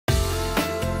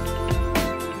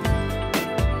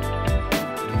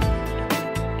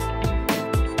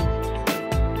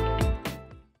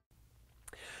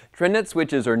TRENDnet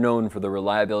switches are known for their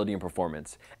reliability and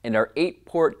performance, and our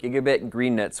 8-port Gigabit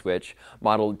GREENnet switch,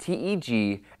 modeled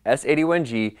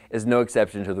TEG-S81g, is no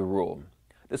exception to the rule.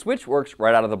 The switch works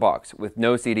right out of the box with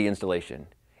no CD installation.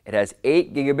 It has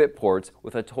 8 gigabit ports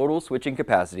with a total switching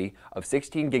capacity of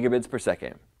 16 gigabits per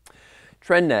second.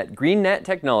 TRENDnet GREENnet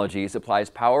technology supplies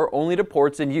power only to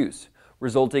ports in use,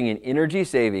 resulting in energy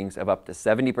savings of up to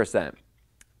 70%.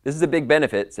 This is a big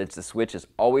benefit since the switch is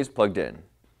always plugged in.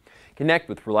 Connect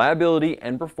with reliability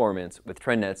and performance with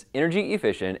TRENDnet's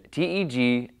energy-efficient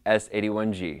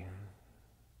TEG-S81g.